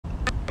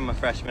I'm a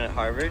freshman at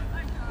Harvard.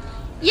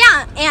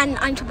 Yeah, and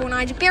I'm Triple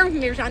Isaac Bear from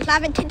Bears on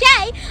Lab, and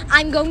today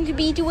I'm going to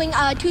be doing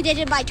a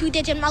 2-digit by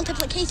 2-digit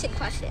multiplication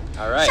question.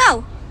 All right.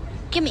 So,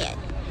 give me it.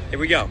 Here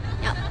we go.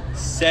 Yep.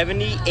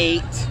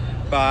 78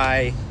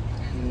 by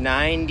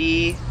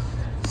 96.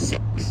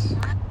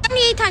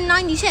 78 times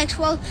 96,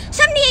 well,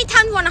 78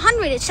 times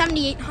 100 is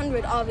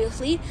 7,800,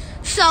 obviously.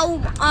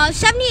 So,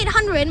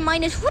 7,800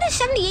 minus, what is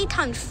 78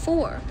 times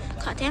 4?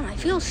 God damn, I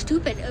feel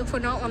stupid for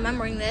not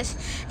remembering this.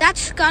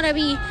 That's gotta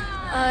be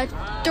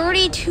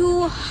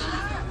 32.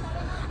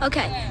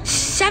 Okay,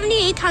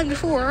 78 times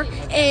 4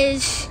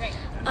 is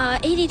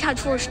 80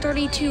 times 4 is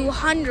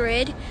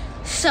 3,200.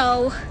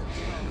 So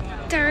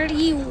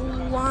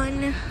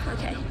 31.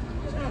 Okay.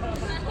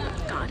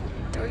 God,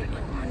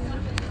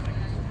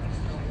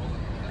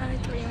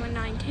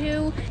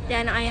 3192.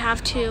 Then I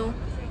have to.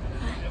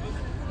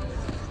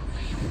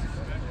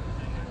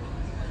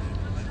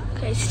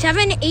 Okay,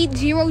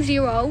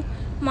 7800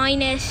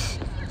 minus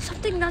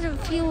something doesn't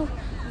feel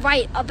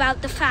right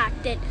about the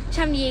fact that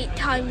 78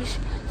 times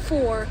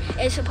 4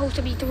 is supposed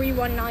to be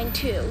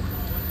 3192.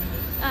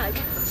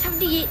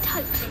 78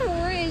 times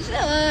 4 is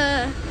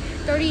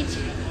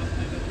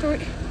 32.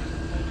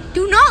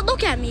 Do not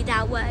look at me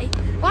that way.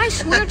 Well, I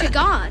swear to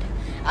God.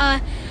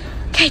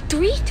 Okay,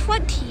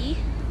 320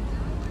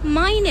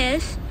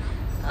 minus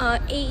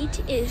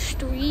 8 is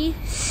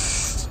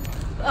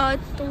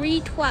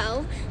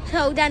 312.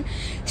 So then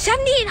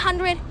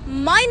 7,800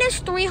 minus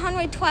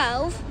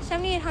 312,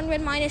 7,800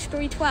 minus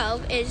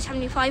 312 is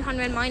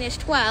 7,500 minus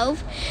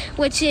 12,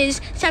 which is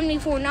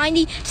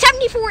 7,490,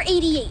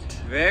 7,488.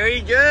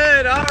 Very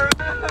good. All right.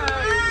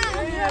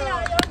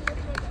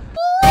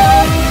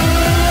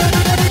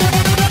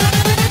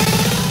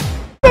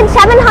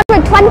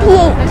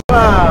 728.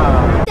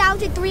 Wow.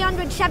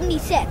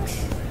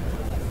 2,376.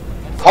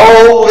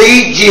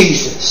 Holy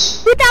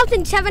Jesus.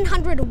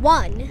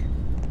 2,701.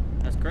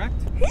 That's correct.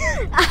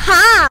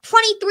 Aha!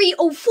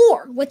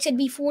 2304, which would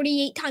be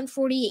 48 times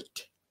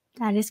 48.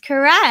 That is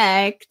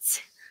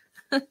correct.